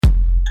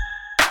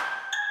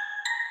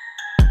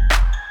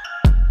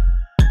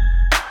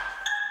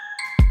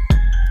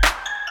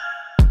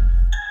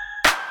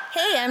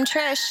I'm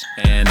Trish.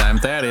 And I'm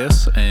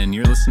Thaddeus, and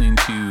you're listening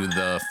to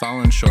the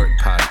Fallen Short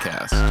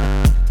podcast.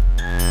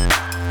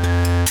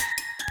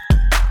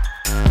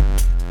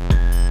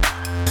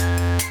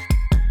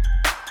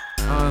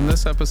 On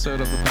this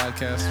episode of the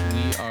podcast,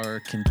 we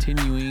are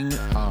continuing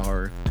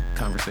our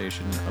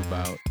conversation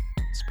about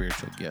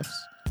spiritual gifts.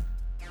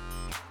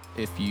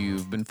 If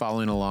you've been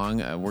following along,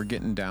 we're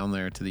getting down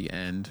there to the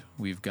end.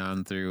 We've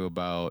gone through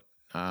about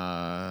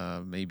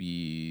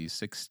maybe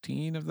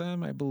 16 of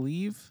them, I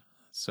believe.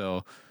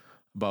 So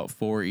about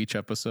 4 each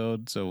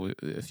episode. So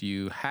if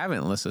you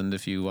haven't listened,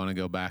 if you want to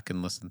go back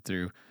and listen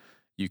through,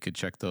 you could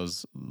check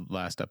those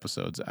last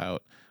episodes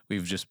out.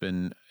 We've just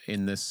been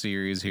in this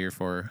series here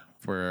for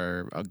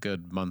a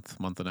good month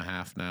and a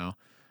half now.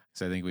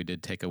 So I think we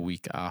did take a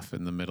week off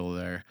in the middle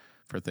there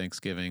for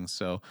Thanksgiving.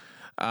 So,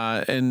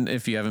 and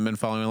if you haven't been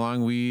following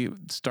along, we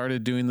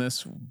started doing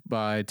this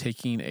by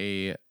taking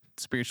a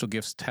spiritual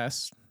gifts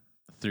test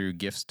through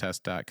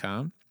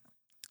giftstest.com.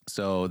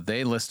 So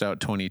they list out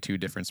 22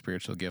 different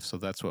spiritual gifts. So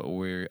that's what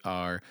we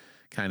are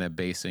kind of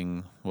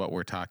basing what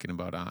we're talking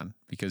about on,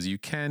 because you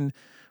can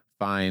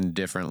find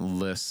different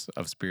lists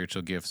of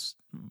spiritual gifts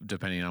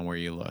depending on where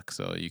you look.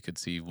 So you could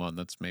see one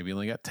that's maybe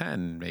only got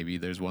 10, maybe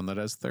there's one that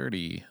has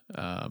 30.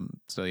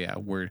 So yeah,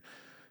 we're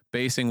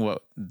basing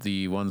what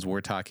the ones we're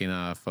talking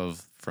off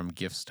of from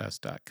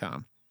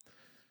giftstest.com.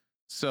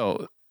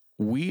 So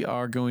we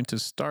are going to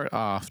start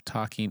off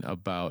talking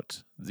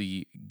about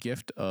the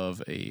gift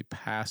of a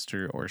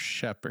pastor or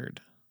shepherd.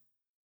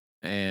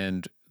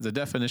 And the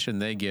definition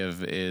they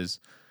give is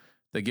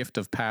the gift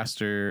of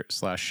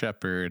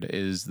pastor/shepherd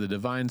is the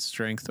divine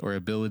strength or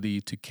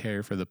ability to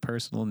care for the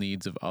personal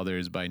needs of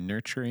others by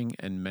nurturing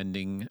and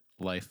mending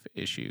life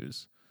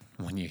issues.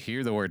 When you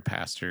hear the word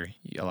pastor,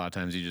 a lot of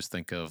times you just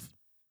think of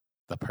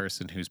the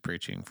person who's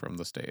preaching from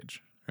the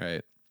stage,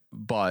 right?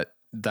 But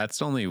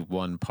that's only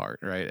one part,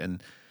 right?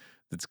 And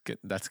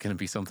that's going to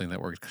be something that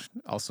we're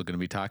also going to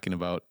be talking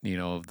about,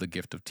 of the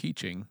gift of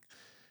teaching.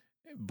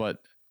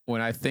 But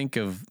when I think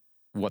of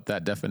what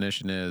that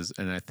definition is,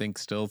 and I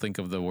still think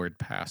of the word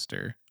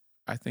pastor,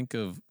 I think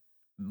of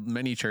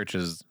many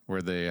churches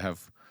where they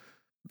have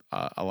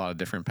a lot of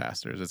different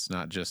pastors. It's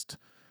not just,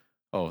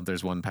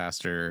 there's one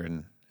pastor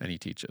and he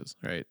teaches,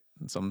 right?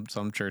 And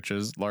some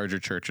churches, larger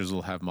churches,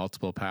 will have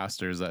multiple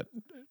pastors that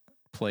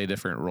play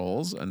different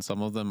roles, and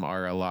some of them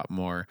are a lot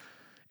more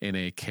in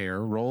a care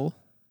role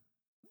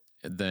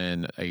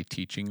than a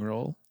teaching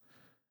role.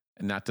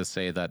 And not to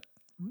say that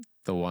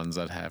the ones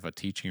that have a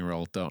teaching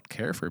role don't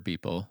care for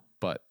people,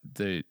 but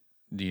they,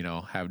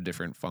 have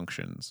different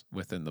functions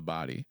within the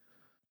body.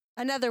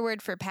 Another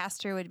word for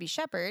pastor would be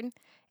shepherd,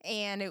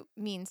 and it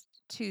means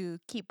to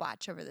keep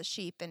watch over the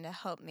sheep and to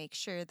help make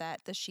sure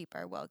that the sheep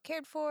are well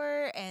cared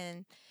for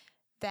and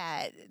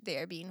that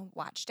they're being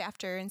watched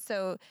after. And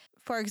so,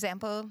 for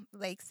example,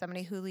 like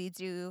somebody who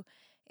leads you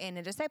in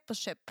a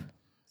discipleship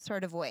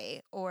sort of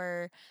way,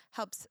 or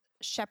helps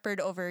shepherd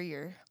over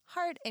your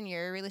heart and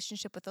your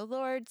relationship with the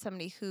Lord,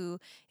 somebody who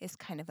is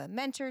kind of a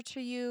mentor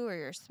to you or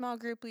your small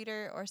group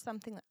leader or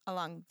something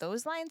along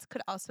those lines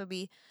could also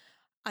be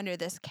under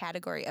this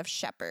category of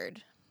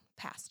shepherd,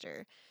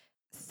 pastor.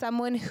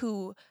 Someone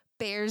who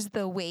bears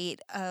the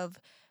weight of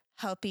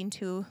helping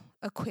to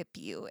equip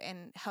you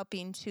and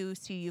helping to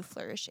see you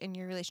flourish in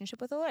your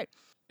relationship with the Lord.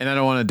 And I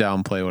don't want to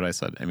downplay what I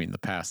said. I mean, the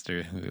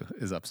pastor who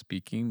is up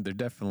speaking,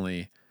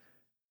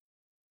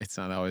 it's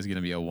not always going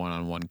to be a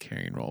one-on-one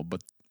caring role,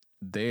 but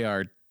they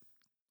are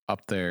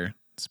up there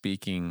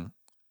speaking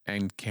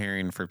and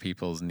caring for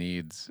people's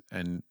needs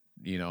and,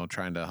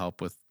 trying to help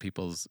with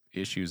people's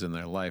issues in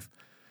their life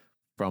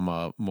from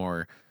a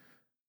more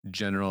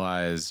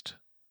generalized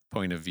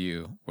point of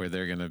view, where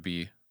they're going to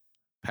be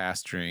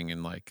pastoring.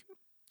 And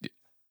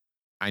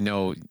I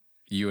know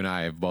you and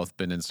I have both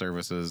been in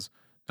services,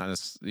 not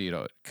as,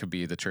 it could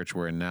be the church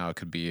we're in now. It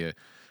could be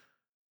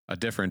a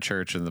different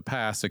church in the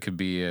past. It could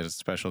be a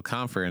special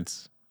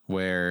conference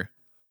where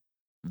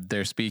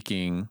they're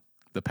speaking,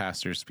 the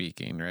pastor's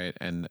speaking, right?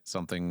 And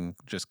something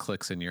just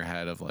clicks in your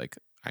head of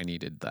I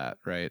needed that,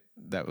 right?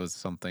 That was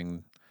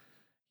something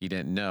he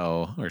didn't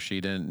know or she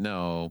didn't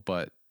know,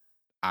 but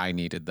I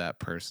needed that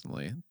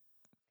personally.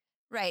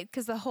 Right,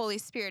 because the Holy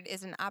Spirit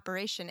is an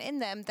operation in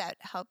them that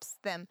helps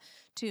them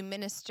to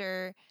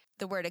minister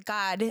the Word of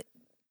God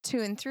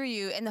to and through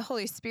you, and the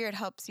Holy Spirit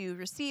helps you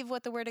receive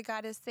what the Word of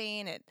God is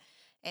saying,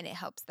 and it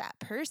helps that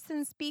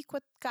person speak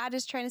what God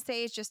is trying to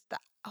say. It's just the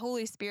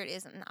Holy Spirit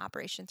is an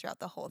operation throughout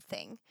the whole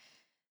thing.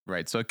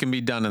 Right, so it can be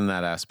done in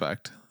that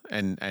aspect,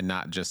 and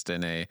not just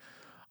in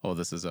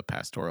this is a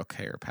pastoral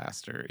care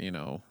pastor,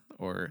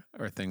 or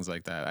things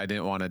like that. I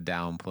didn't want to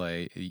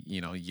downplay,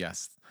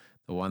 yes,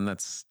 the one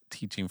that's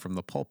teaching from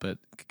the pulpit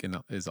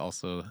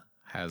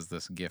has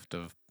this gift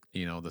of,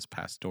 this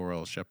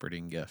pastoral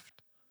shepherding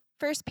gift.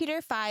 1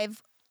 Peter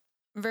 5,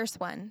 verse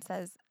 1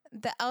 says,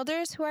 "The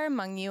elders who are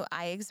among you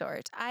I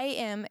exhort. I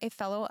am a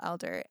fellow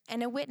elder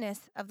and a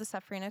witness of the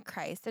suffering of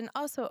Christ, and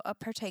also a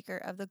partaker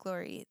of the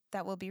glory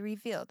that will be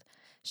revealed.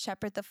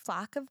 Shepherd the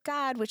flock of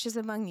God which is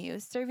among you,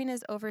 serving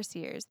as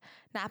overseers,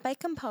 not by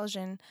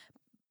compulsion,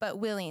 but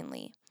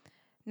willingly,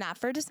 not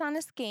for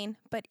dishonest gain,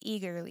 but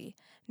eagerly,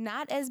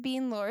 not as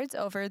being lords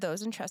over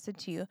those entrusted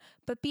to you,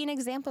 but being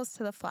examples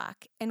to the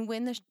flock. And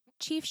when the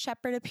chief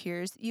shepherd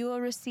appears, you will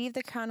receive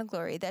the crown of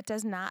glory that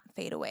does not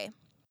fade away.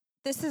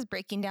 This is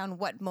breaking down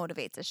what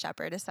motivates a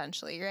shepherd,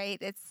 essentially, right?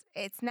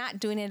 It's not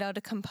doing it out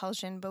of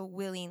compulsion, but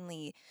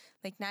willingly.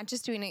 Like, not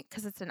just doing it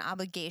because it's an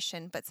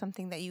obligation, but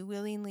something that you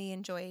willingly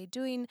enjoy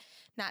doing,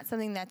 not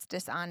something that's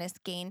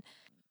dishonest gain.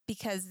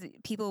 Because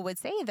people would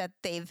say that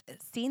they've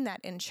seen that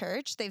in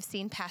church. They've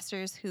seen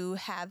pastors who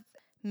have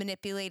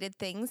manipulated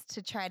things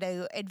to try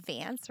to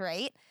advance,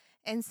 right?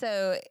 And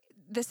so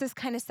this is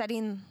kind of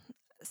setting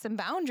some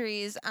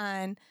boundaries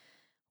on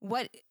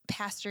what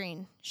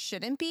pastoring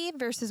shouldn't be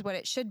versus what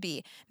it should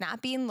be.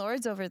 Not being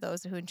lords over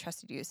those who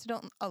entrusted you. So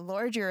don't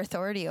lord your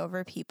authority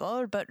over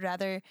people, but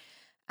rather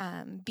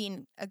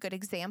being a good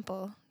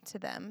example to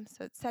them.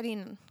 So it's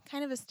setting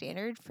kind of a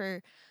standard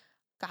for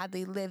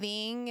godly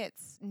living.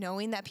 It's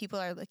knowing that people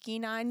are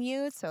looking on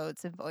you. So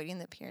it's avoiding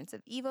the appearance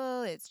of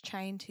evil. It's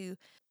trying to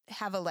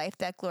have a life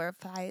that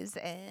glorifies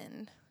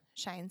and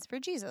shines for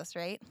Jesus,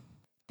 right?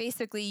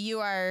 Basically,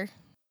 you are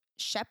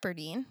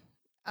shepherding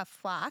a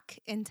flock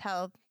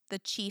until the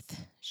chief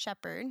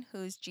shepherd,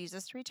 who's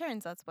Jesus,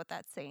 returns. That's what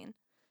that's saying.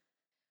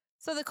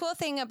 So the cool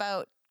thing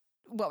about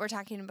what we're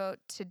talking about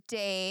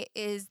today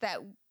is that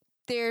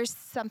there's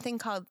something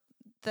called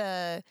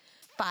the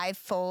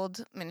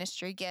fivefold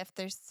ministry gift.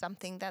 There's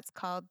something that's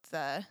called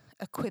the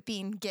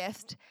equipping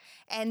gift.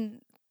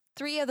 And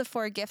 3 of the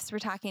 4 gifts we're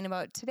talking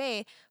about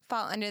today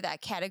fall under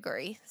that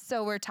category.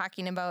 So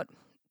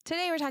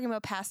today we're talking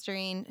about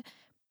pastoring,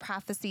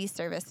 prophecy,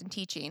 service, and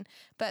teaching.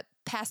 But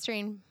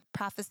pastoring,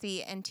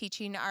 prophecy, and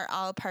teaching are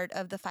all part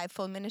of the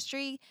fivefold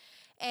ministry.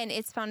 And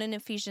it's found in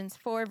Ephesians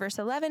 4, verse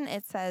 11.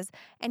 It says,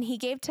 "And he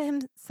gave to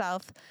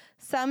himself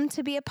some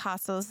to be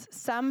apostles,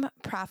 some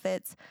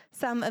prophets,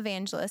 some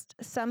evangelists,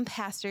 some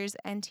pastors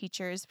and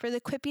teachers, for the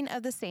equipping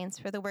of the saints,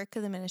 for the work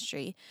of the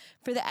ministry,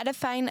 for the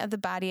edifying of the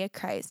body of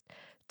Christ,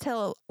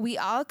 till we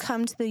all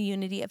come to the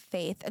unity of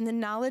faith and the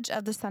knowledge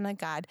of the Son of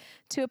God,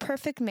 to a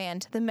perfect man,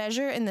 to the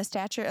measure and the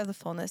stature of the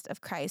fullness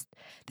of Christ,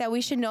 that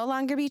we should no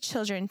longer be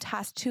children,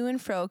 tossed to and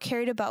fro,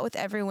 carried about with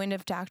every wind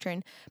of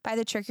doctrine, by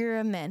the trickery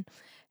of men,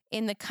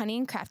 in the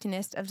cunning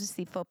craftiness of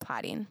deceitful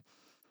plotting.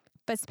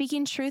 But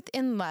speaking truth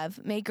in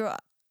love may grow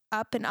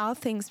up in all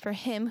things for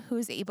him who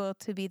is able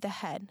to be the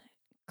head,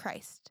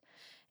 Christ."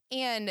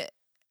 And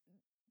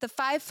the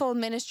fivefold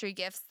ministry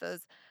gifts,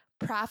 those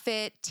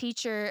prophet,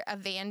 teacher,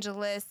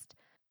 evangelist,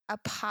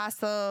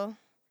 apostle,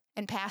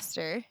 and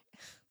pastor,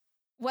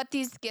 what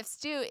these gifts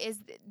do is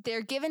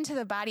they're given to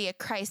the body of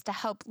Christ to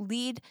help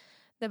lead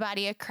the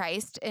body of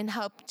Christ and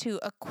help to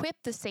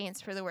equip the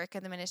saints for the work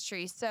of the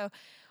ministry. So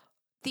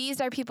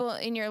these are people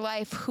in your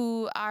life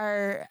who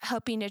are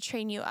helping to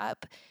train you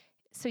up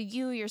so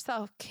you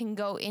yourself can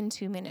go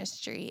into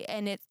ministry.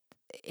 And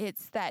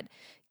it's that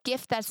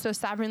gift that's so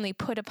sovereignly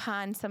put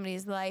upon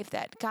somebody's life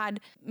that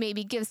God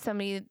maybe gives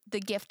somebody the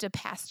gift of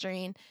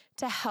pastoring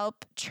to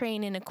help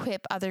train and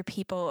equip other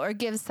people, or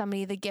gives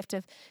somebody the gift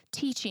of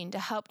teaching to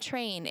help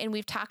train. And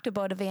we've talked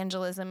about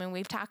evangelism and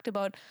we've talked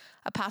about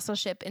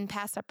apostleship in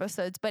past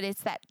episodes, but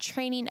it's that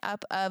training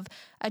up of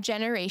a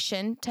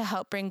generation to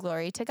help bring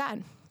glory to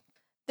God.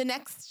 The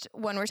next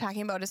one we're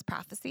talking about is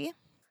prophecy,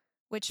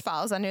 which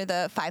falls under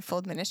the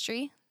fivefold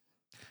ministry.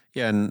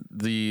 Yeah, and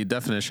the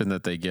definition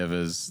that they give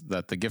is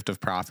that the gift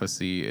of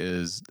prophecy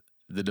is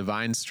the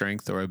divine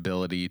strength or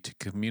ability to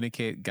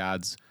communicate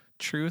God's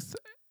truth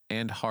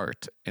and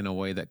heart in a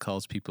way that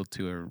calls people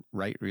to a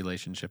right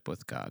relationship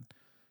with God.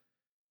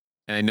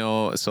 And I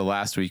know, so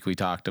last week we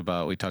touched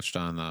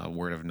on the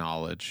word of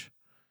knowledge.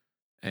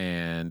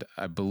 And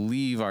I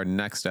believe our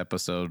next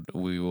episode,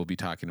 we will be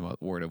talking about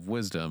word of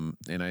wisdom.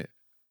 And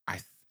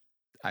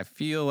I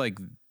feel like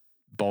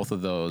both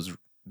of those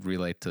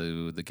relate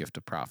to the gift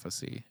of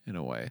prophecy in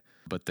a way,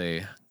 but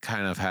they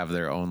kind of have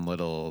their own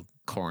little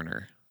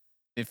corner.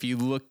 If you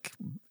look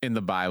in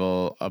the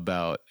Bible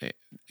about,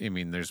 I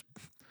mean, there's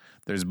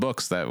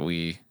books that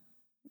we,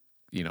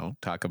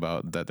 talk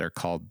about that they're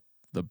called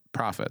the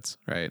prophets,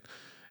 right?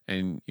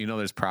 And,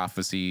 there's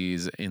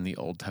prophecies in the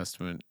Old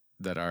Testament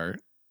that are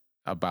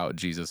about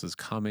Jesus's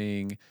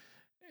coming,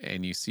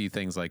 and you see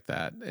things like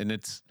that. And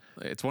it's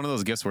one of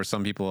those gifts where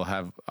some people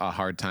have a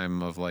hard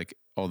time of like,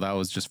 oh, that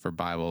was just for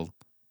Bible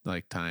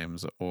like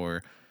times,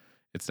 or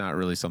it's not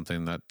really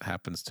something that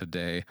happens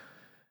today.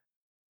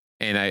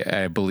 And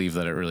I believe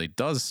that it really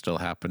does still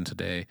happen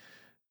today.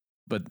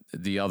 But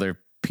the other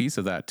piece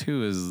of that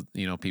too is,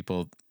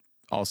 people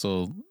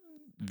also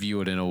view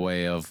it in a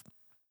way of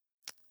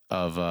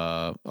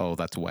oh,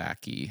 that's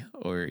wacky,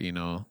 or,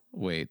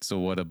 wait, so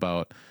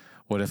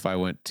what if I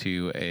went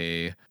to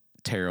a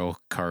tarot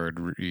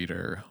card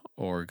reader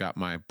or got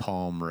my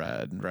palm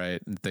read,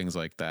 right? And things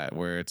like that,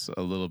 where it's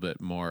a little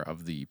bit more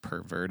of the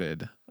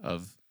perverted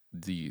of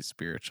the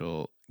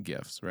spiritual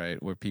gifts,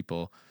 right? Where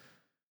people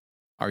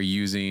are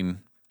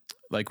using,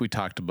 like we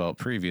talked about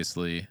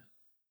previously,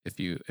 if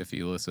you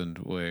listened,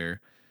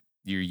 where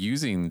you're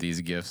using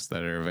these gifts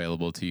that are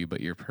available to you,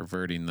 but you're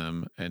perverting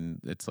them. And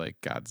it's like,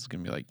 God's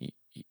going to be like,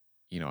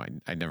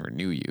 I never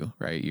knew you,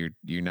 right?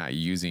 You're not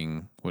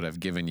using what I've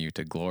given you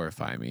to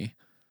glorify me.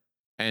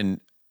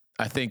 And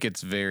I think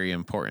it's very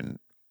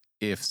important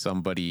if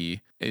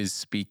somebody is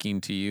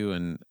speaking to you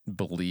and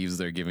believes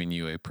they're giving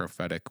you a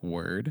prophetic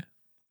word,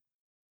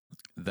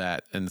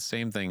 that, and the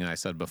same thing I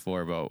said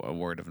before about a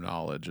word of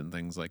knowledge and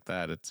things like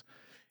that,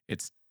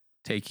 it's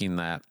taking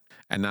that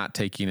and not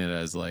taking it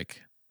as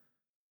like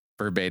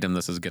verbatim,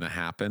 this is going to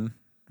happen,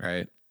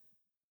 right?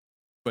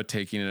 But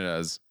taking it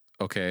as,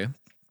 okay,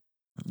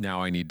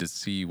 now I need to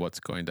see what's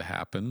going to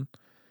happen,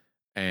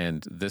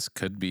 and this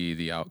could be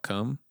the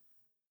outcome,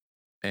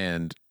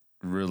 and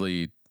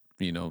really,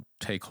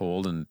 take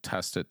hold and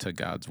test it to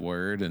God's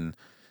word and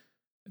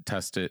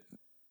test it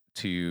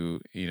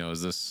to,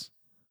 is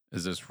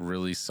this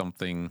really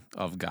something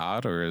of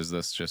God, or is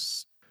this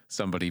just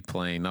somebody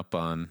playing up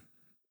on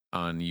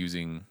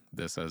using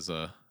this as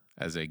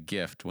a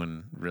gift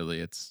when really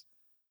it's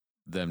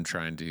them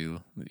trying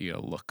to,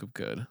 look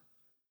good.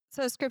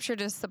 So scripture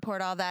to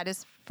support all that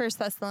is 1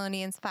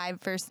 Thessalonians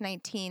 5, verse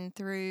 19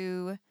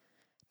 through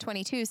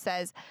 22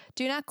 says,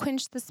 "Do not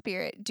quench the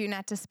spirit. Do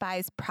not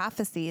despise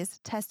prophecies.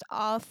 Test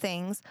all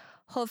things.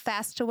 Hold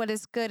fast to what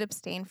is good.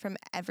 Abstain from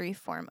every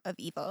form of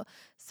evil."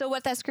 So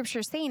what that scripture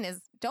is saying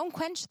is, don't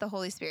quench the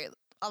Holy Spirit.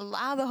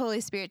 Allow the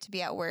Holy Spirit to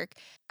be at work.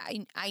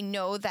 I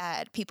know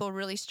that people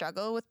really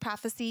struggle with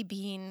prophecy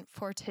being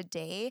for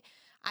today.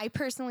 I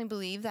personally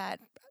believe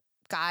that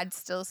God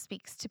still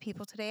speaks to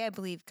people today. I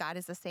believe God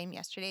is the same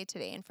yesterday,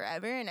 today, and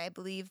forever. And I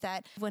believe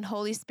that when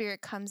Holy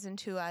Spirit comes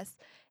into us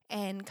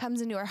and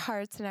comes into our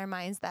hearts and our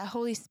minds, that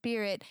Holy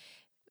Spirit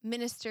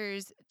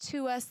ministers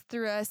to us,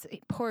 through us,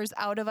 pours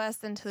out of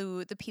us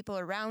into the people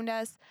around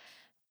us,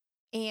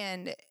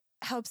 and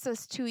helps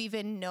us to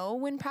even know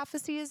when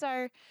prophecies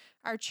are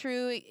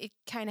true. It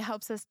kind of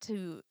helps us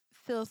to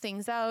fill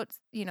things out.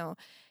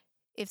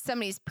 If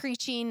somebody's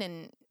preaching,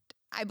 and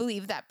I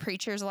believe that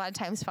preachers a lot of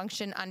times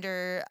function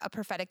under a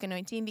prophetic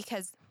anointing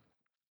because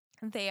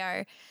they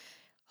are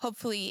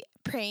hopefully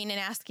praying and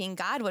asking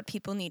God what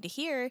people need to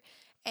hear.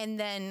 And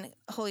then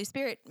Holy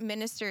Spirit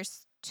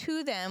ministers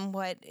to them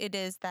what it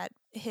is that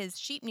his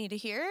sheep need to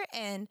hear.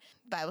 And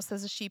the Bible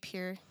says the sheep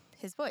hear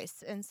his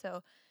voice. And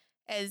so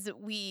as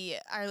we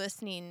are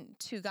listening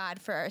to God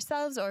for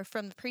ourselves, or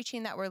from the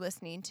preaching that we're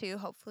listening to,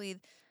 hopefully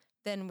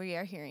then we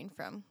are hearing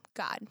from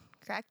God,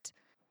 correct?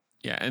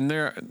 Yeah. And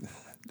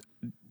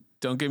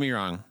don't get me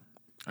wrong.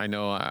 I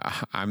know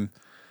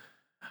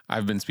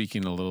I've been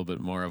speaking a little bit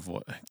more of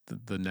what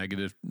the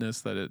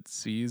negativeness that it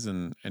sees.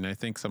 And I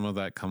think some of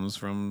that comes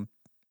from,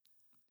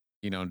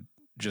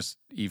 just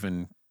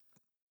even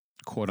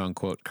quote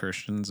unquote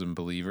Christians and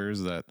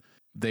believers, that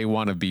they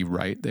want to be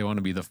right. They want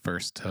to be the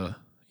first to,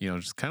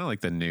 just kind of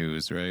like the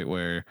news, right?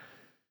 Where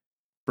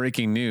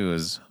breaking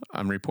news,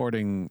 I'm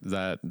reporting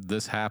that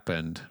this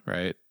happened,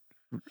 right?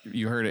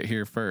 You heard it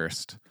here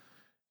first.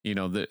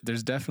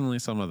 There's definitely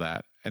some of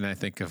that. And I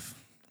think of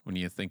when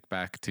you think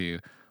back to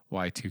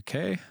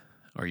Y2K,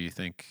 or you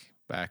think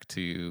back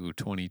to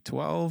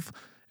 2012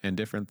 and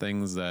different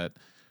things that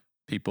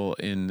people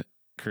in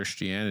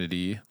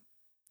Christianity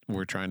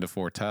were trying to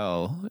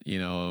foretell,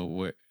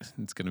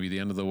 it's going to be the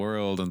end of the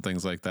world and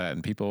things like that.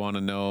 And people want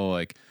to know,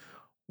 like,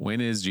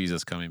 when is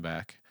Jesus coming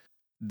back?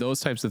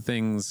 Those types of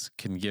things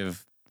can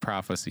give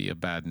prophecy a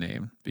bad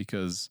name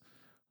because,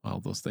 well,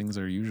 those things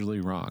are usually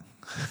wrong.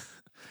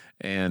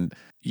 And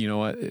you know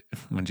what?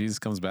 When Jesus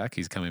comes back,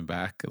 he's coming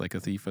back like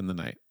a thief in the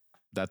night.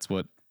 That's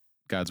what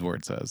God's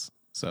word says.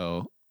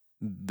 So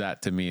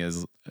that to me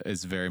is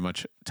very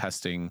much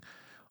testing.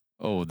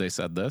 Oh, they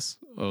said this.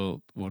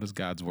 Oh, what does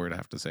God's word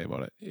have to say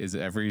about it? Is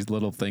every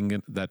little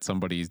thing that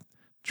somebody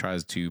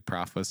tries to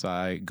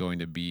prophesy going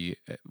to be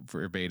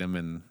verbatim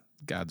in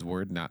God's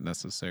word? Not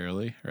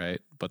necessarily, right?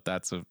 But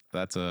that's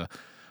a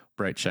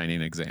bright,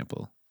 shining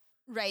example.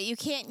 Right. You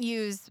can't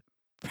use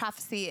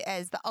prophecy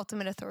as the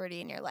ultimate authority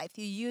in your life.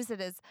 You use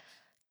it as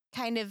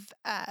kind of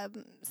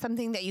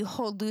something that you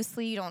hold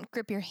loosely. You don't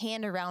grip your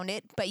hand around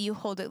it, but you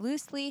hold it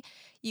loosely.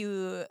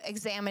 You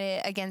examine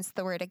it against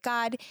the word of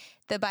God.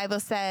 The Bible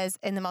says,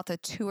 in the mouth of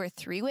 2 or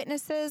 3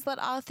 witnesses, let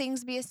all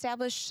things be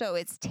established. So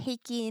it's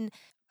taking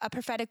a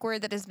prophetic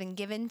word that has been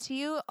given to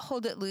you,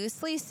 hold it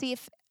loosely, see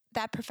if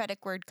that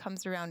prophetic word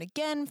comes around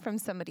again from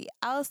somebody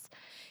else.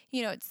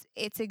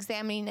 It's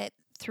examining it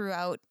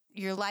throughout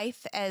your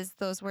life as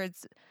those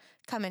words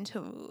come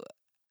into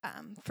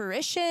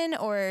fruition,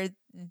 or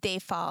they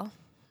fall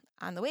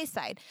on the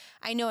wayside.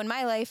 I know in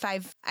my life,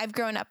 I've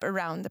grown up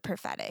around the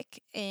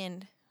prophetic,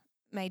 and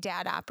my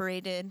dad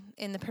operated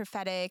in the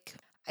prophetic.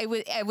 I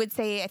would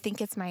say I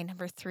think it's my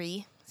number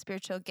 3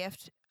 spiritual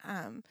gift.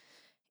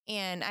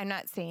 And I'm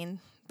not saying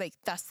like,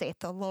 thus saith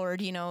the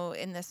Lord,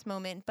 in this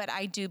moment, but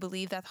I do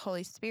believe that the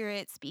Holy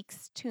Spirit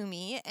speaks to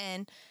me,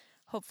 and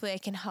hopefully I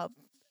can help,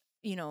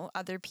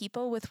 other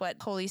people with what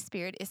Holy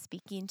Spirit is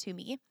speaking to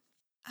me.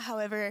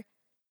 However,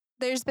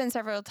 there's been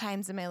several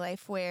times in my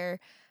life where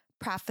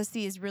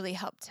prophecy has really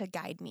helped to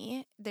guide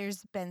me.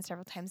 There's been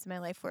several times in my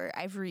life where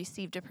I've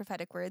received a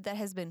prophetic word that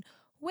has been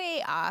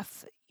way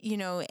off,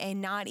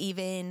 and not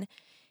even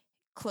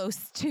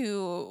close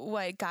to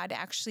what God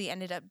actually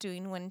ended up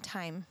doing when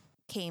time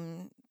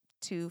came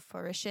to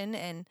fruition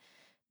and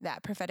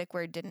that prophetic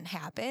word didn't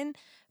happen.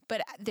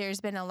 But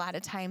there's been a lot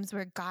of times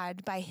where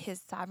God, by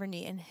his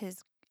sovereignty and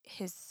his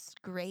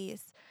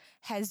grace,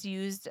 has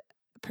used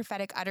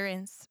prophetic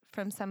utterance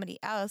from somebody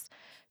else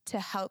to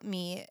help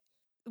me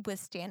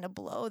withstand a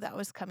blow that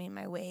was coming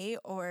my way,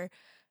 or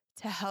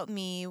to help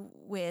me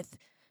with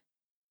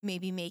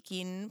maybe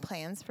making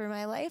plans for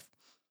my life.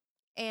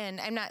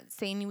 And I'm not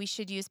saying we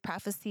should use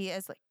prophecy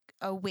as like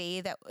a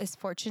way that is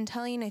fortune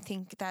telling. I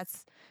think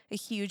that's a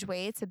huge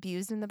way it's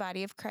abused in the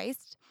body of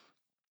Christ.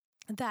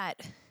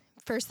 That,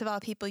 first of all,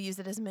 people use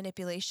it as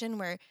manipulation,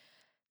 where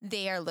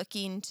they are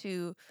looking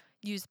to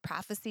use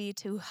prophecy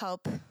to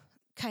help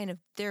kind of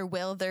their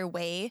will, their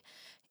way,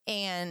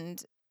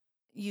 and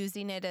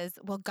using it as,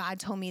 well, God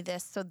told me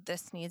this, so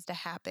this needs to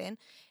happen.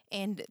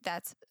 And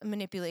that's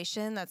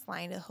manipulation. That's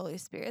lying to the Holy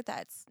Spirit.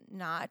 That's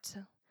not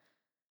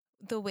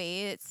the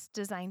way it's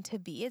designed to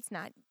be. It's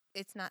not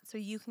so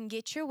you can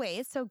get your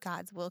way, so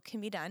God's will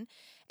can be done.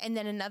 And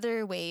then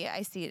another way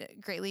I see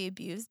it greatly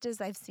abused is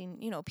I've seen,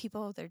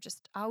 people, they're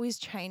just always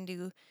trying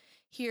to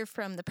hear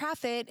from the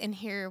prophet and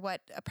hear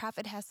what a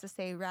prophet has to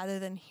say rather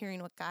than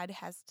hearing what God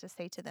has to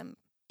say to them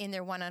in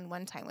their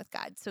one-on-one time with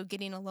God. So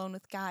getting alone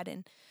with God.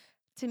 And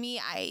to me,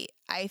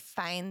 I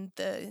find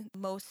the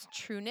most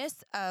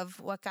trueness of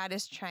what God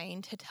is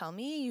trying to tell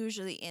me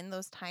usually in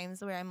those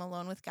times where I'm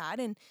alone with God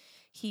and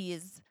he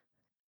is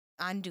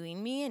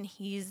undoing me and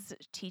he's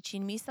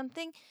teaching me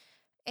something.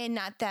 And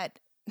not that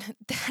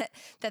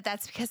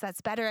that's because that's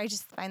better. I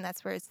just find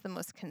that's where it's the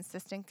most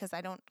consistent, because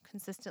I don't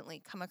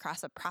consistently come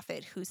across a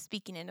prophet who's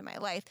speaking into my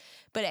life,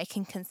 but I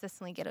can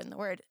consistently get in the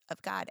word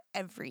of God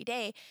every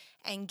day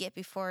and get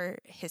before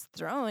his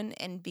throne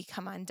and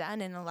become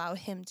undone and allow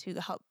him to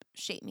help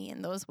shape me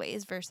in those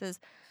ways versus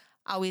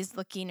always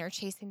looking or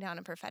chasing down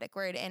a prophetic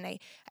word. And I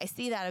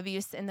see that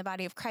abuse in the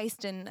body of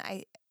Christ, and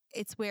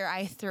it's where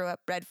I throw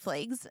up red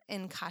flags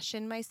and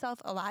caution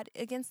myself a lot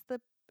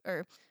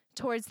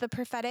towards the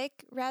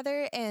prophetic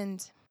rather.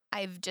 And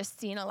I've just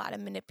seen a lot of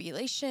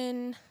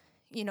manipulation,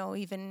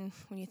 even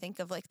when you think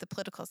of like the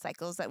political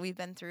cycles that we've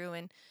been through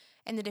and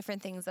the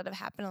different things that have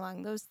happened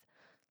along those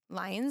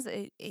lines,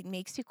 it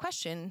makes you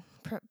question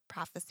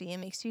prophecy. It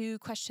makes you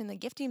question the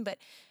gifting, but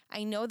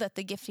I know that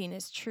the gifting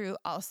is true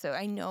also.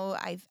 I know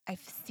I've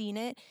seen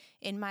it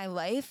in my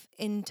life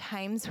in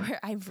times where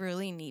I've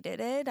really needed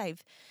it.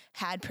 I've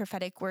had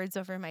prophetic words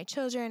over my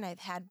children.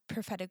 I've had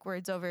prophetic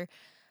words over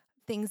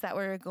things that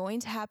were going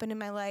to happen in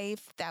my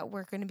life that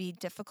were going to be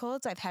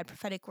difficult. I've had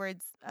prophetic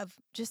words of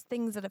just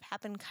things that have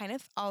happened kind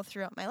of all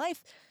throughout my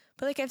life.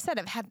 But like I've said,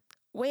 I've had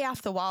way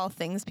off the wall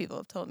things people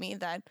have told me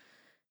that,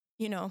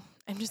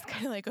 I'm just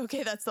kind of like,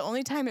 okay, that's the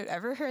only time I've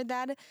ever heard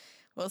that.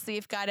 We'll see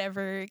if God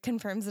ever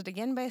confirms it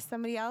again by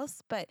somebody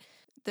else. But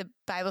the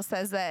Bible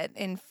says that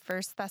in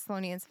 1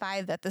 Thessalonians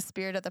 5, that the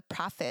spirit of the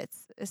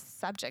prophets is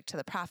subject to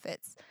the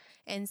prophets.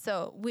 And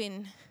so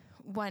when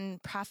one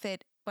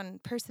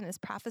person is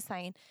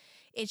prophesying,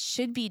 it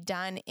should be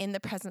done in the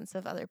presence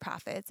of other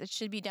prophets. It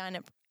should be done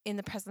in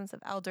the presence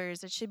of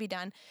elders. It should be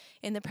done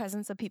in the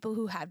presence of people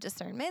who have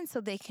discernment,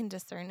 so they can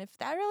discern if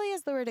that really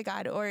is the word of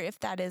God or if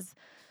that is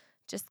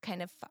just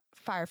kind of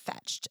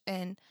far-fetched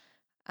and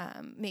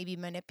maybe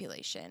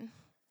manipulation.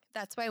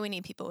 That's why we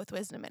need people with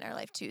wisdom in our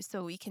life too,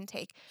 so we can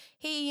take,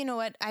 hey, you know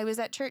what? I was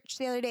at church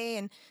the other day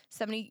and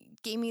somebody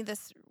gave me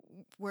this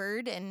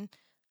word and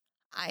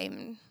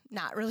I'm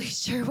not really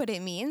sure what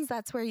it means.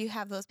 That's where you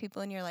have those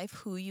people in your life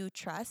who you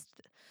trust,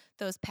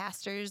 those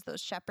pastors,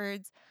 those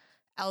shepherds,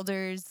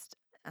 elders,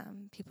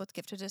 people with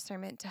gift of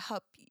discernment to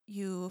help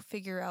you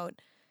figure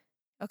out,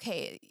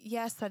 okay,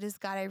 yes, that is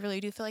God. I really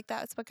do feel like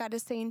that's what God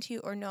is saying to you.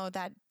 Or no,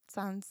 that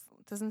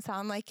doesn't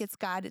sound like it's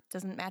God. It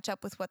doesn't match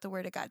up with what the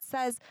word of God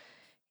says.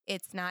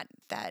 It's not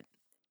that,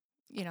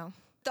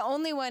 the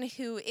only one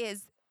who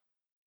is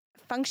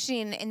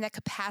functioning in the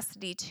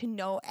capacity to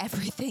know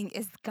everything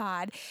is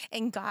God.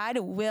 And God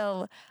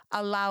will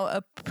allow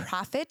a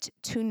prophet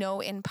to know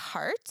in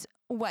part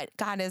what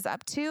God is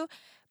up to,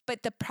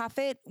 but the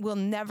prophet will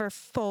never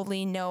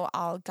fully know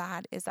all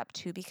God is up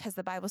to, because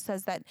the Bible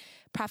says that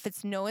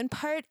prophets know in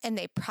part and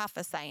they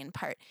prophesy in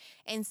part.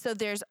 And so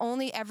there's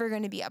only ever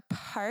going to be a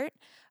part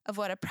of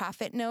what a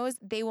prophet knows.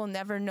 They will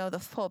never know the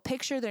full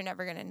picture. They're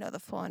never going to know the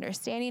full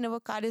understanding of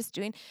what God is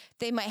doing.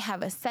 They might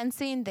have a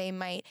sensing. They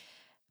might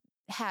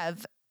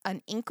have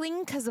an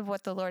inkling because of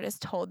what the Lord has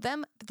told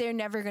them, but they're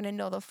never going to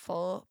know the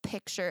full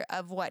picture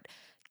of what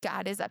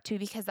God is up to,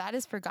 because that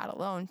is for God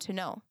alone to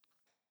know.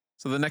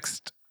 So the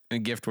next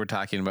gift we're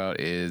talking about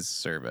is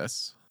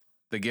service.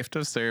 The gift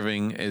of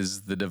serving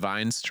is the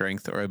divine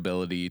strength or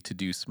ability to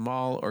do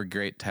small or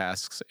great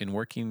tasks in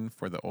working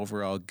for the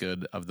overall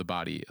good of the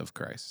body of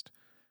Christ.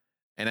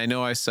 And I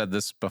know I said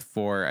this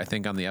before, I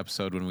think on the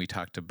episode when we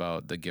talked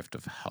about the gift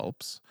of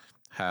helps,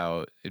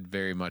 how it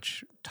very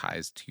much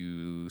ties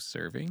to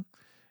serving.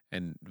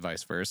 and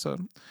vice versa.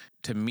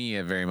 To me,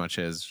 it very much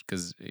is,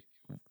 because,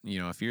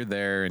 if you're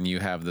there and you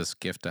have this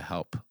gift to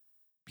help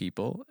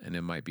people, and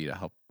it might be to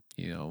help,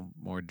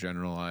 more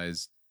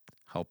generalized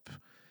help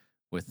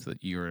with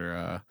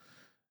the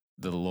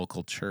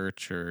local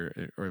church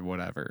or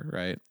whatever,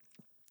 right?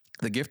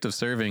 The gift of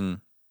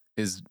serving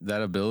is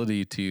that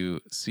ability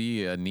to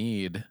see a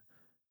need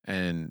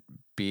and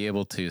be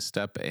able to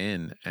step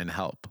in and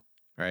help,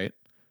 right?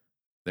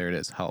 There it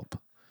is, help.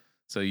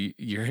 So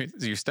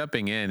you're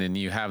stepping in and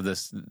you have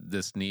this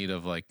need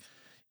of like,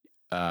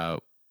 well,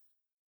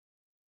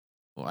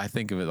 I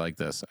think of it like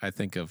this.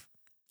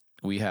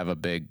 We have a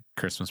big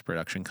Christmas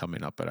production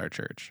coming up at our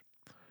church,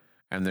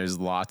 and there's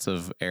lots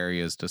of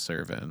areas to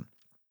serve in.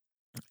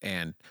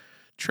 And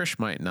Trish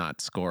might not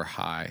score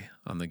high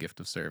on the gift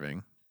of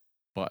serving,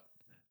 but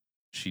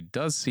she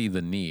does see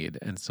the need,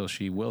 and so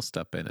she will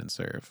step in and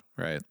serve,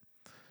 right?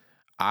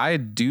 I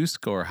do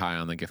score high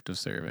on the gift of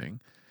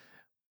serving.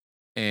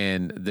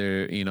 And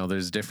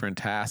there's different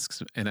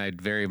tasks, and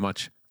I'd very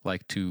much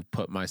like to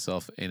put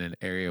myself in an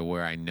area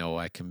where I know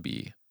I can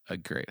be a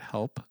great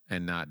help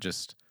and not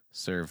just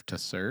serve to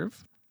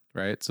serve,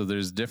 right? So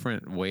there's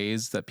different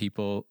ways that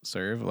people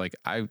serve. Like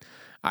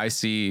I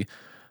see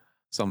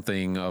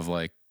something of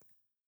like,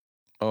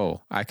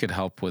 oh, I could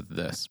help with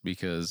this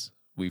because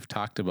we've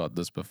talked about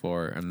this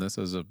before, and this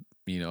is a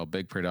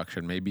big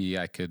production. Maybe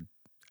I could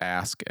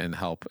ask and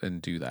help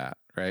and do that,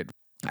 right?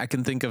 I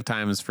can think of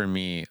times for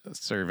me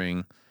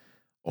serving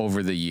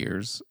over the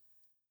years,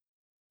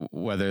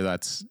 whether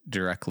that's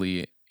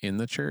directly in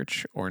the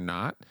church or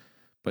not,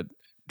 but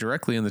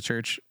directly in the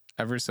church.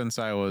 Ever since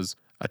I was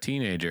a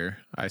teenager,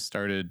 I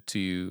started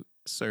to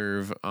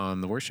serve on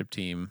the worship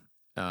team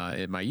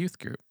in my youth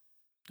group.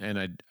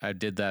 And I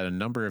did that a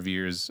number of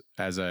years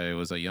as I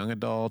was a young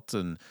adult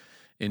and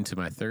into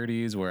my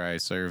 30s, where I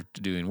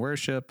served doing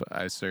worship,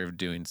 I served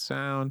doing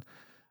sound,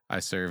 I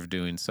served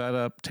doing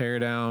setup,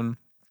 teardown.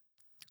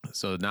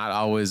 So not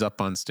always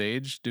up on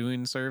stage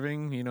doing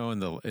serving, in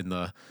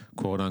the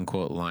quote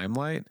unquote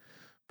limelight,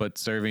 but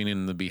serving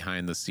in the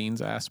behind the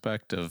scenes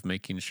aspect of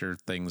making sure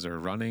things are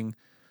running,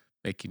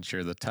 making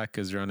sure the tech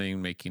is running,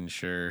 making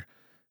sure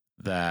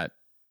that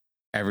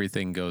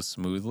everything goes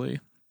smoothly.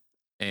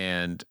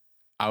 And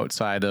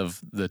outside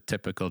of the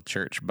typical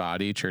church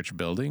body, church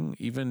building,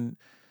 even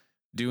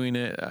doing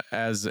it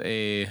at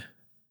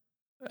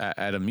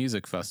a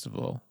music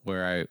festival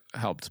where I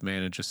helped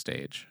manage a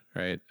stage,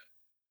 right?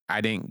 I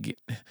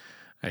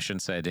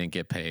shouldn't say I didn't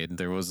get paid.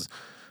 There was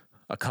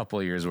a couple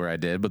of years where I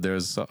did, but there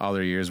was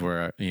other years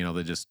where,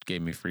 they just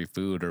gave me free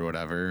food or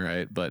whatever,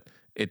 right? But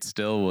it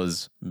still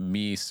was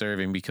me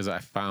serving because I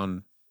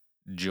found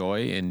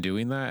joy in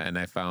doing that. And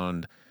I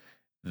found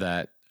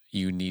that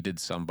you needed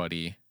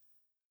somebody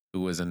who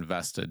was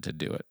invested to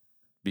do it.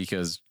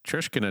 Because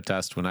Trish can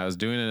attest, when I was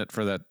doing it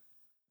for that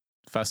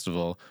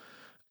festival,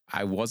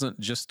 I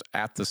wasn't just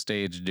at the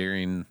stage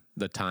during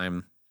the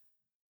time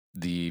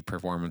the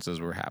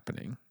performances were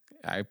happening.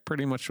 I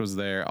pretty much was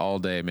there all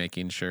day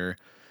making sure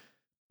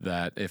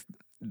that if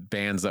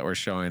bands that were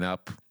showing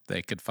up,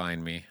 they could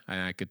find me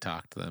and I could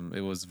talk to them. It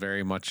was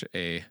very much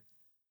I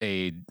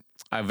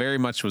very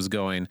much was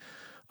going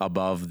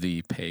above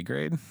the pay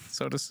grade,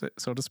 so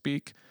to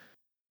speak.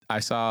 I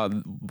saw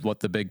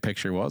what the big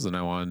picture was, and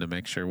I wanted to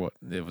make sure what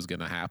it was going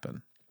to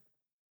happen.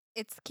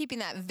 It's keeping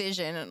that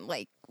vision,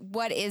 like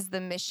what is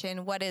the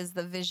mission? What is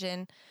the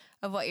vision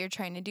of what you're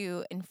trying to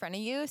do in front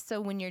of you?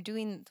 So when you're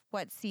doing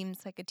what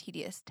seems like a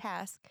tedious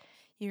task,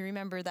 you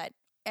remember that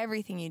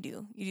everything you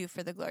do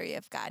for the glory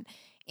of God.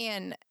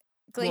 And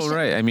Well,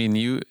 right. I mean,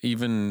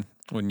 even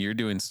when you're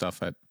doing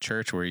stuff at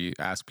church where you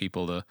ask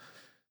people to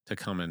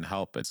come and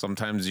help, it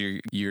sometimes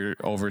you're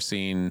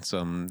overseeing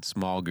some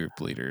small group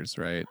leaders,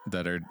 right,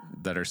 that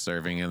are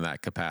serving in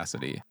that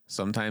capacity.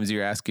 Sometimes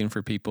you're asking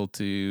for people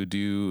to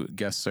do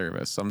guest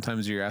service.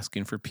 Sometimes you're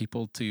asking for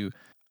people to,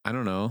 I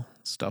don't know,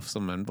 stuff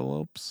some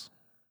envelopes,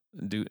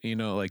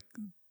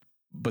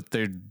 but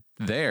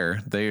they're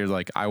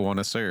like, I want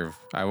to serve.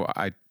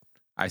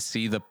 I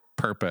see the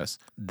purpose.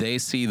 They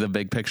see the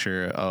big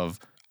picture of,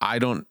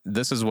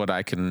 this is what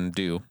I can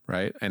do,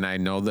 right? And I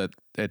know that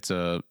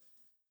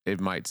it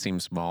might seem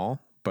small,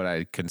 but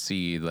I can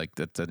see like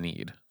that's a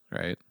need,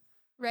 right?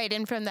 Right.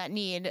 And from that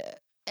need,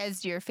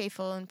 as you're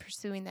faithful in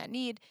pursuing that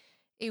need,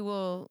 it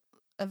will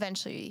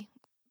eventually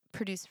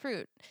produce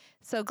fruit.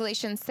 So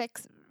Galatians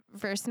 6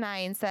 verse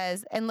 9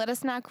 says, and let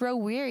us not grow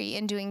weary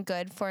in doing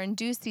good, for in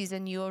due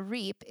season you will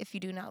reap if you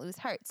do not lose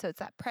heart. So it's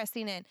that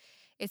pressing in.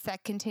 It's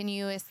that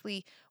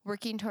continuously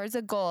working towards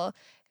a goal,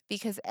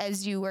 because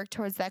as you work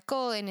towards that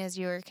goal and as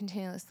you're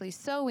continuously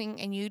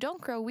sowing and you don't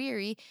grow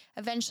weary,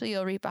 eventually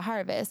you'll reap a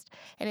harvest.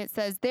 And it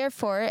says,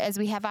 therefore, as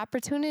we have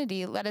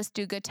opportunity, let us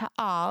do good to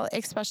all,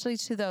 especially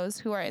to those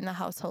who are in the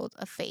household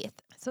of faith.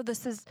 So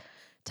this is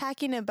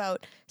talking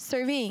about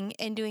serving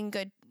and doing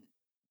good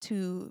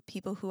to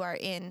people who are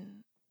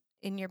in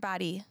your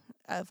body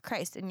of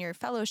Christ, in your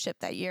fellowship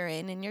that you're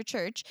in your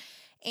church.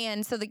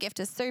 And so the gift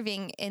of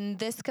serving in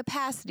this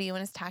capacity,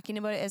 when it's talking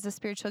about it as a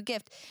spiritual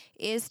gift,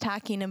 is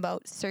talking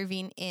about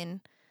serving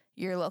in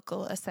your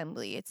local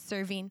assembly. It's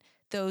serving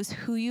those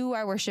who you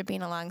are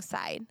worshiping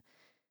alongside.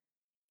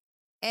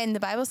 And the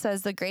Bible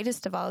says the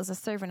greatest of all is a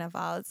servant of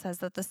all. It says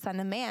that the Son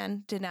of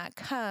Man did not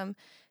come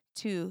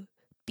to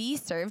be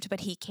served, but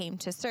he came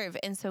to serve.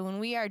 And so when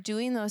we are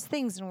doing those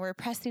things and we're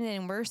pressing in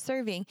and we're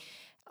serving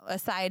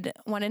aside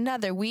one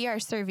another, we are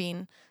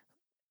serving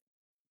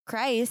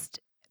Christ,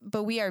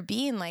 but we are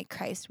being like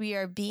Christ. We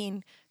are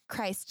being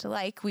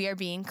Christ-like. We are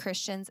being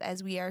Christians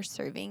as we are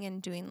serving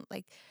and doing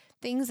like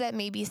things that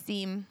maybe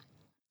seem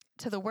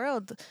to the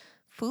world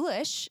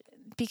foolish,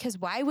 because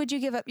why would you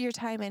give up your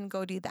time and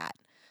go do that?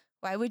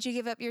 Why would you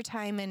give up your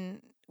time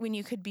and when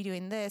you could be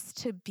doing this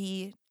to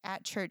be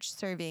at church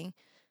serving?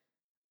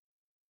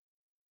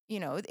 You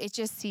know, it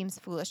just seems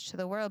foolish to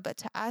the world, but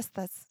to us,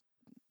 that's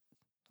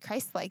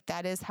Christ-like.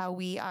 That is how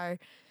we are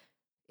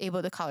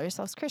able to call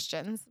ourselves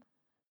Christians.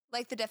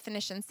 Like the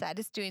definition said,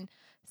 it's doing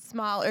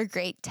small or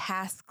great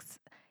tasks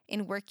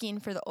in working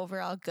for the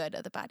overall good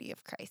of the body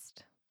of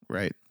Christ.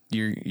 Right.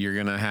 You're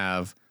going to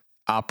have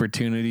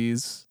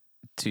opportunities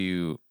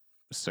to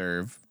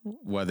serve,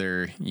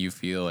 whether you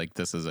feel like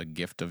this is a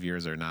gift of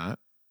yours or not.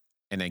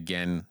 And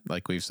again,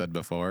 like we've said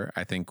before,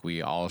 I think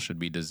we all should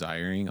be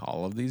desiring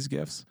all of these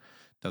gifts.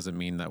 Doesn't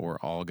mean that we're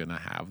all going to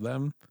have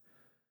them.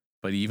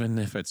 But even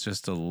if it's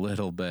just a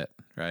little bit,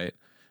 right?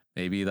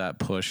 Maybe that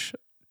push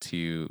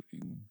to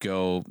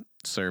go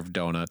serve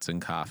donuts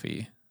and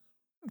coffee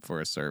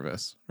for a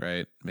service,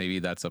 right? Maybe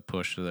that's a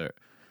push that,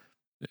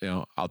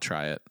 I'll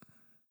try it.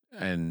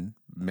 And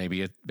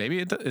maybe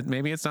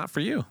it's not for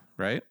you,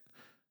 right?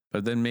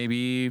 But then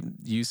maybe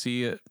you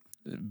see it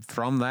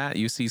from that,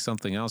 you see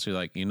something else. You're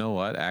like, you know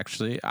what?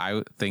 Actually,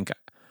 I think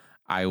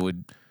I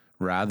would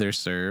rather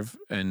serve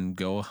and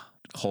go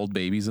hold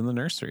babies in the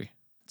nursery.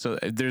 So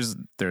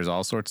there's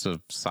all sorts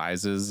of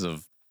sizes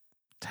of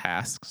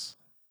tasks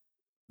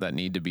that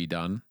need to be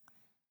done.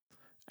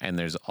 And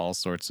there's all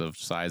sorts of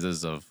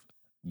sizes of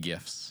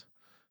gifts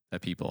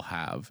that people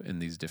have in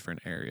these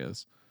different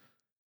areas.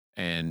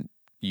 And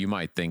you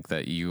might think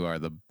that you are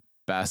the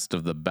best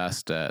of the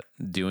best at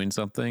doing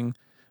something,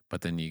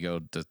 but then you go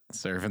to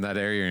serve in that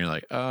area and you're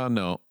like, oh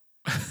no,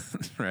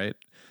 right?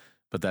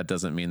 But that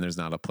doesn't mean there's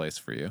not a place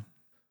for you.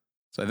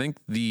 So I think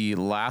the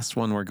last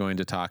one we're going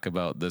to talk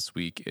about this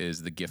week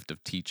is the gift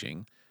of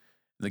teaching.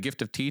 The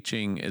gift of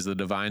teaching is the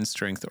divine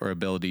strength or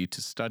ability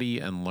to study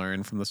and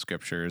learn from the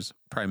scriptures,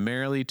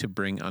 primarily to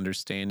bring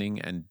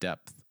understanding and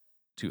depth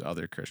to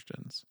other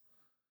Christians.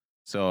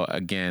 So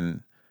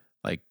again,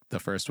 like the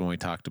first one we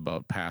talked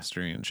about,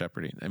 pastoring and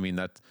shepherding. I mean,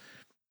 that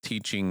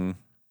teaching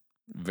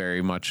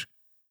very much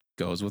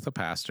goes with a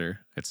pastor.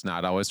 It's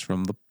not always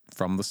from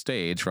the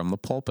stage, from the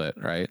pulpit,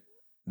 right?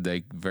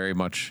 They very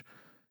much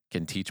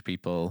can teach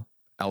people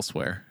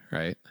elsewhere,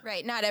 right?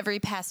 Right. Not every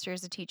pastor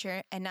is a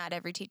teacher, and not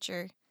every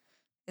teacher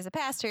is a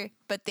pastor,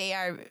 but they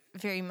are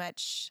very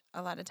much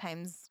a lot of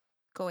times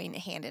going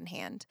hand in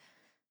hand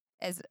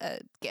as a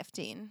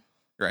gifting.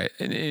 Right.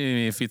 And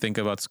if you think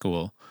about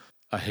school,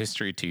 a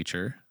history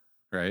teacher,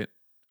 right?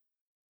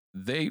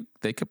 They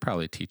could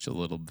probably teach a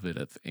little bit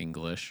of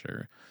English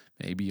or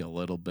maybe a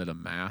little bit of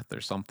math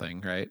or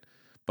something, right?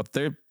 But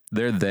they're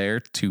there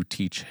to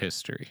teach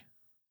history,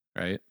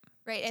 right?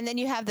 Right. And then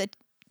you have the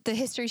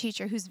history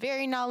teacher who's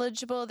very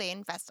knowledgeable. They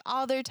invest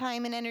all their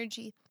time and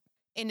energy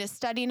into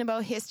studying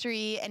about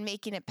history and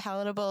making it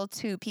palatable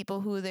to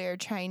people who they're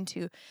trying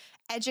to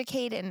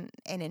educate and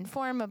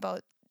inform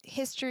about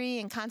history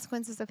and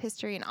consequences of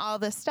history and all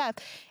this stuff.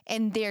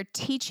 And they're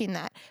teaching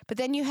that. But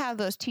then you have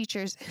those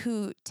teachers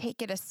who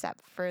take it a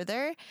step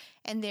further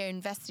and they're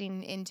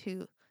investing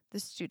into the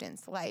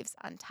students' lives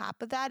on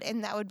top of that.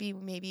 And that would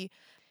be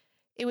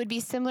it would be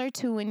similar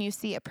to when you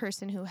see a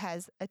person who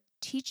has a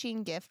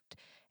teaching gift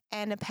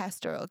and a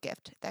pastoral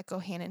gift that go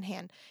hand in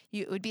hand.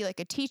 It would be like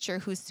a teacher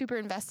who's super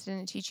invested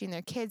in teaching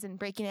their kids and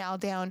breaking it all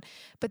down,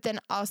 but then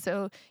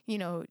also,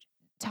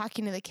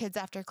 talking to the kids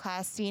after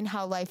class, seeing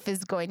how life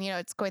is going,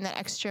 it's going that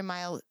extra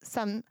mile.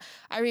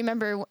 I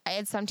remember I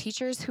had some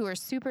teachers who were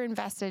super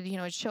invested,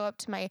 would show up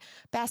to my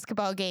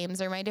basketball games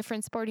or my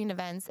different sporting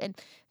events, and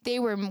they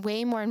were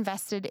way more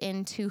invested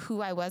into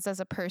who I was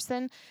as a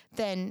person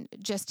than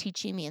just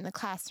teaching me in the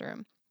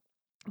classroom.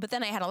 But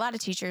then I had a lot of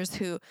teachers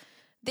who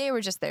they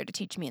were just there to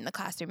teach me in the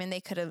classroom, and they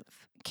could have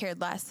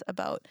cared less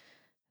about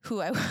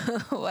who I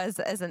was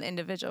as an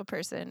individual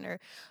person or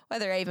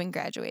whether I even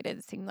graduated,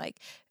 it seemed like.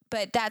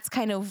 But that's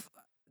kind of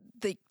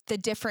the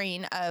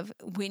differing of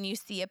when you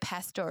see a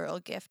pastoral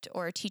gift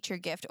or a teacher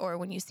gift or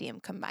when you see them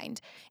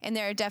combined. And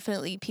there are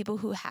definitely people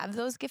who have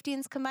those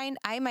giftings combined.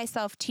 I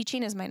myself,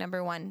 teaching is my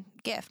number one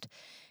gift.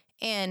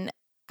 And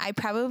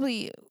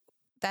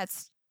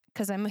that's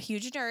because I'm a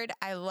huge nerd.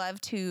 I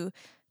love to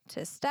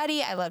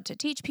study. I love to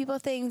teach people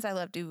things. I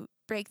love to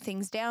break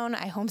things down.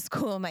 I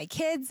homeschool my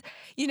kids.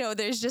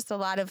 There's just a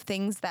lot of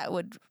things that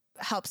would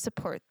help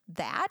support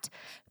that.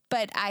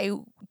 But I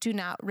do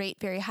not rate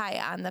very high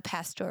on the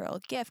pastoral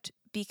gift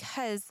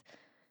because,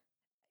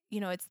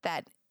 it's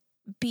that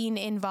being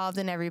involved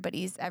in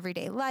everybody's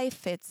everyday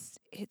life. It's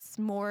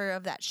more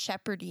of that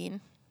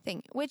shepherding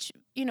thing, which,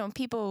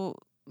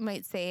 people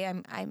might say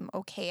I'm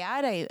okay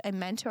at. I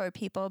mentor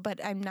people,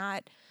 but I'm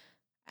not.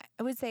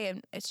 I would say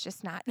it's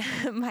just not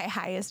my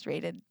highest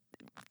rated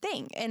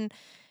thing,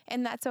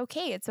 and that's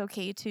okay. It's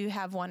okay to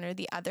have one or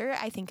the other.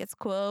 I think it's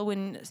cool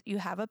when you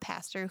have a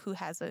pastor who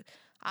has a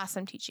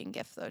awesome teaching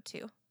gift, though,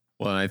 too.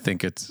 Well, I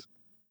think it's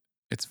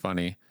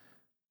funny.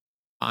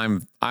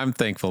 I'm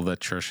thankful that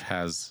Trish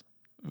has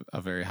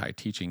a very high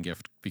teaching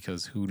gift,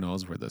 because who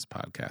knows where this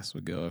podcast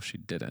would go if she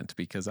didn't,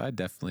 because I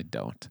definitely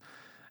don't.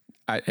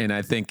 And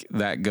I think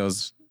that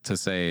goes to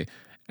say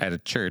at a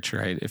church,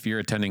 right? If you're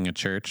attending a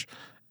church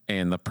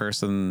and the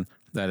person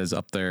that is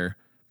up there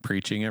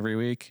preaching every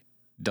week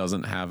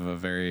doesn't have a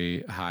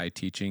very high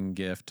teaching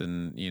gift,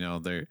 and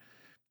they're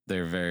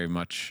very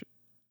much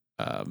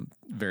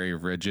very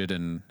rigid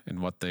in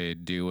what they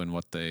do and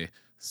what they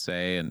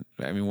say. And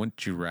I mean,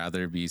 wouldn't you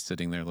rather be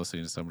sitting there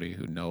listening to somebody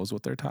who knows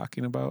what they're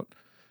talking about?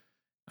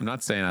 I'm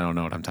not saying I don't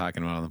know what I'm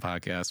talking about on the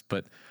podcast,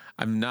 but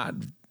I'm not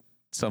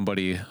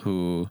somebody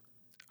who,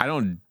 I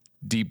don't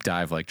deep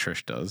dive like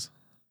Trish does,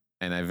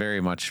 and I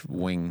very much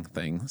wing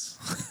things.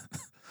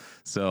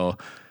 So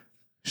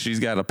she's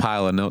got a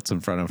pile of notes in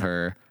front of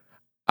her.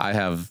 I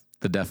have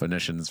the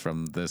definitions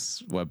from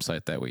this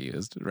website that we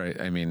used, right?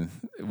 I mean,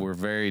 we're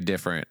very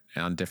different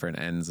on different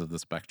ends of the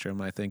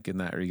spectrum, I think, in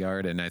that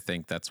regard. And I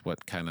think that's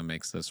what kind of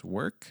makes this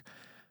work,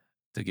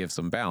 to give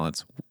some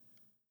balance.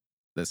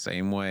 The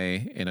same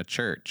way in a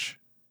church,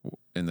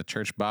 in the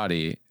church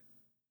body,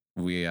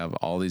 we have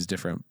all these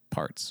different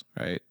parts,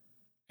 right?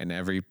 And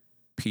every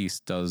piece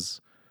does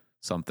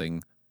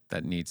something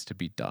that needs to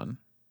be done,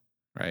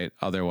 right?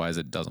 Otherwise,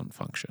 it doesn't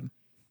function.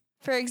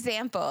 For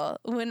example,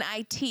 when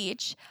I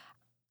teach,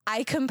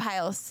 I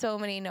compile so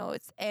many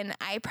notes, and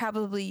I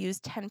probably use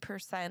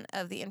 10%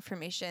 of the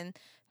information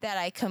that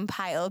I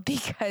compile,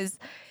 because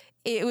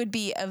it would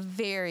be a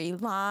very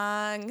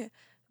long,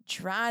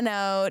 drawn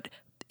out,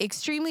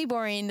 extremely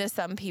boring to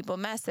some people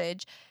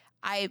message.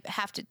 I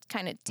have to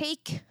kind of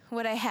take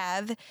what I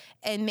have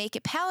and make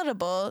it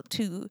palatable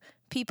to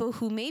people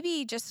who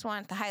maybe just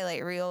want the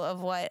highlight reel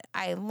of what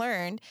I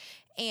learned.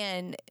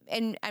 And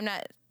I'm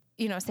not,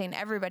 saying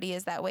everybody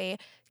is that way,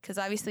 because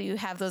obviously you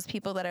have those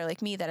people that are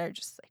like me that are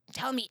just like,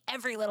 tell me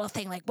every little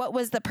thing. Like, what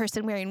was the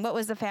person wearing? What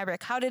was the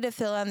fabric? How did it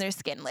feel on their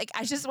skin? Like,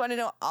 I just want to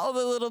know all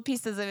the little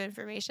pieces of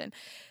information.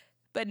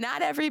 But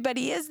not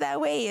everybody is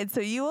that way. And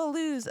so you will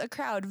lose a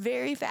crowd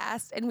very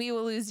fast, and we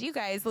will lose you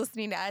guys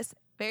listening to us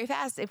very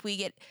fast if we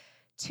get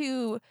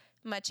too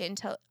much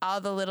into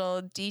all the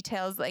little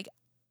details. Like,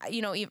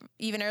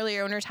 even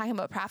earlier when we were talking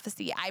about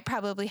prophecy, I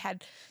probably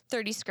had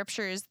 30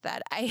 scriptures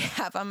that I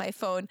have on my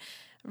phone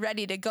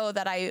ready to go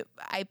that I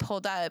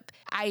pulled up.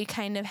 I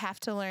kind of have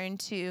to learn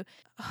to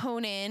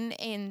hone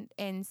in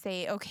and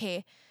say,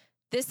 okay,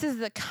 this is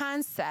the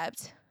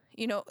concept.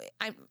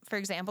 For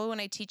example, when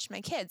I teach my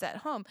kids at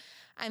home,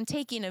 I'm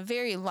taking a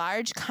very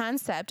large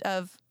concept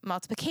of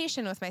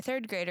multiplication with my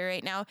third grader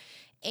right now,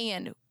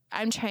 and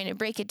I'm trying to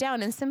break it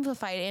down and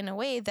simplify it in a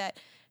way that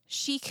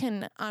she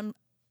can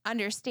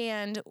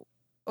understand,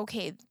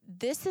 okay,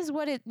 this is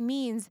what it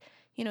means.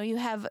 You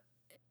have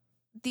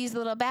these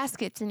little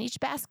baskets, and each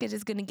basket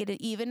is going to get an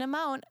even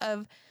amount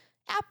of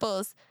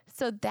apples.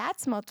 So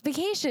that's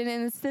multiplication,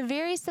 and it's the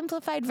very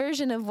simplified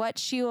version of what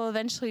she will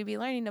eventually be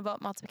learning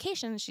about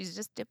multiplication. She's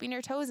just dipping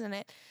her toes in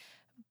it.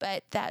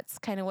 But that's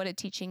kind of what a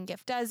teaching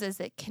gift does, is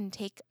it can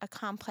take a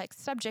complex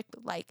subject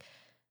like,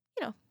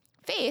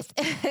 faith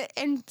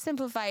and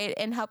simplify it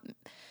and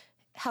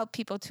help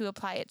people to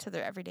apply it to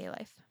their everyday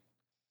life.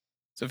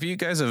 So if you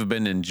guys have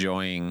been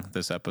enjoying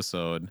this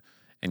episode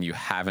and you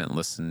haven't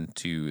listened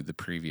to the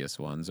previous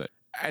ones,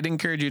 I'd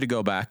encourage you to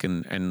go back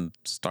and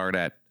start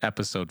at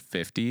episode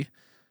 50,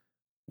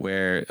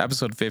 where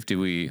episode 50,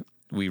 we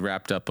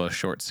wrapped up a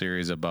short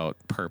series about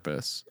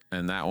purpose.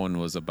 And that one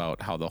was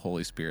about how the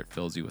Holy Spirit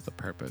fills you with a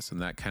purpose.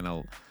 And that kind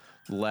of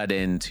led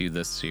into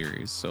this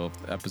series. So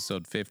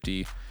episode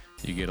 50,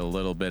 you get a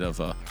little bit of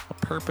a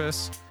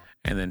purpose.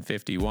 And then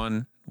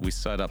 51, we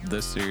set up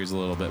this series a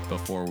little bit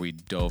before we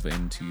dove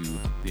into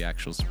the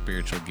actual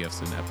spiritual gifts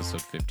in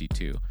episode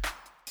 52.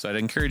 So I'd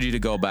encourage you to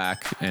go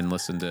back and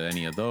listen to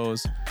any of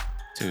those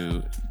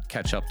to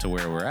catch up to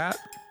where we're at.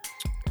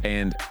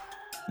 And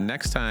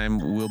next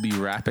time, we'll be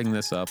wrapping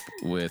this up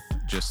with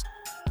just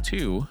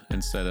 2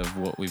 instead of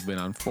what we've been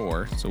on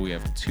 4. So we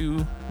have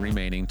 2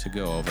 remaining to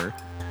go over.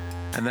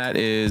 And that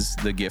is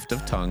the gift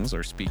of tongues,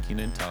 or speaking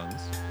in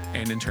tongues,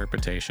 and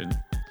interpretation,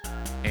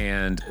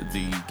 and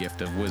the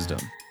gift of wisdom.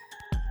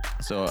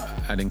 So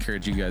I'd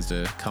encourage you guys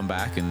to come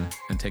back and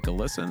take a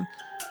listen.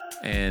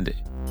 And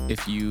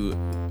if you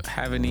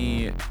have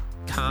any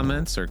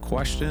comments or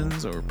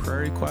questions or prayer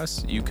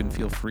requests, you can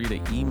feel free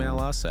to email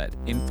us at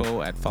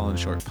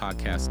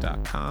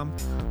info@fallenshortpodcast.com,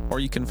 or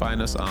you can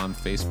find us on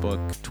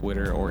Facebook,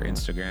 Twitter, or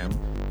Instagram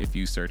if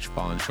you search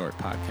Fallen Short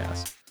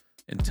Podcast.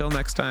 Until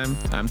next time,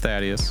 I'm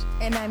Thaddeus.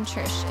 And I'm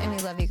Trish, and we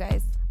love you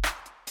guys.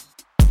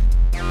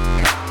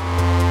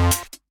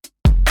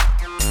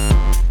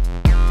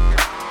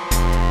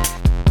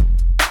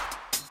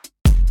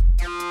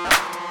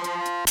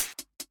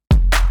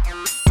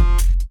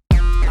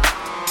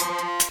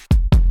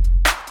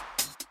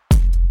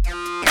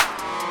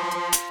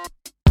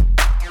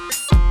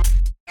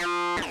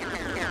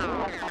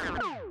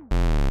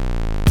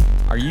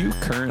 Are you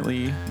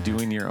currently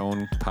doing your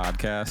own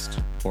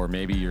podcast, or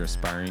maybe you're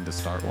aspiring to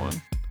start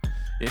one?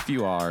 If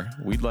you are,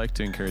 we'd like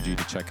to encourage you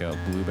to check out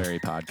Blueberry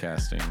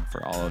Podcasting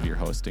for all of your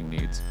hosting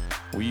needs.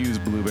 We use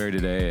Blueberry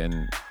today,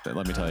 and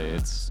let me tell you,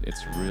 it's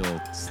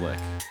real slick.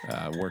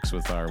 Works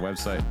with our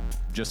website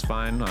just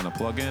fine on a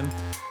plugin.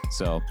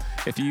 So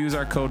if you use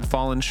our code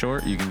Fallen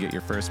Short, you can get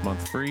your first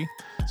month free.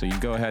 So you can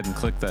go ahead and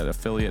click that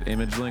affiliate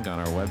image link on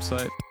our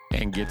website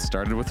and get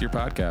started with your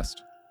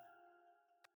podcast.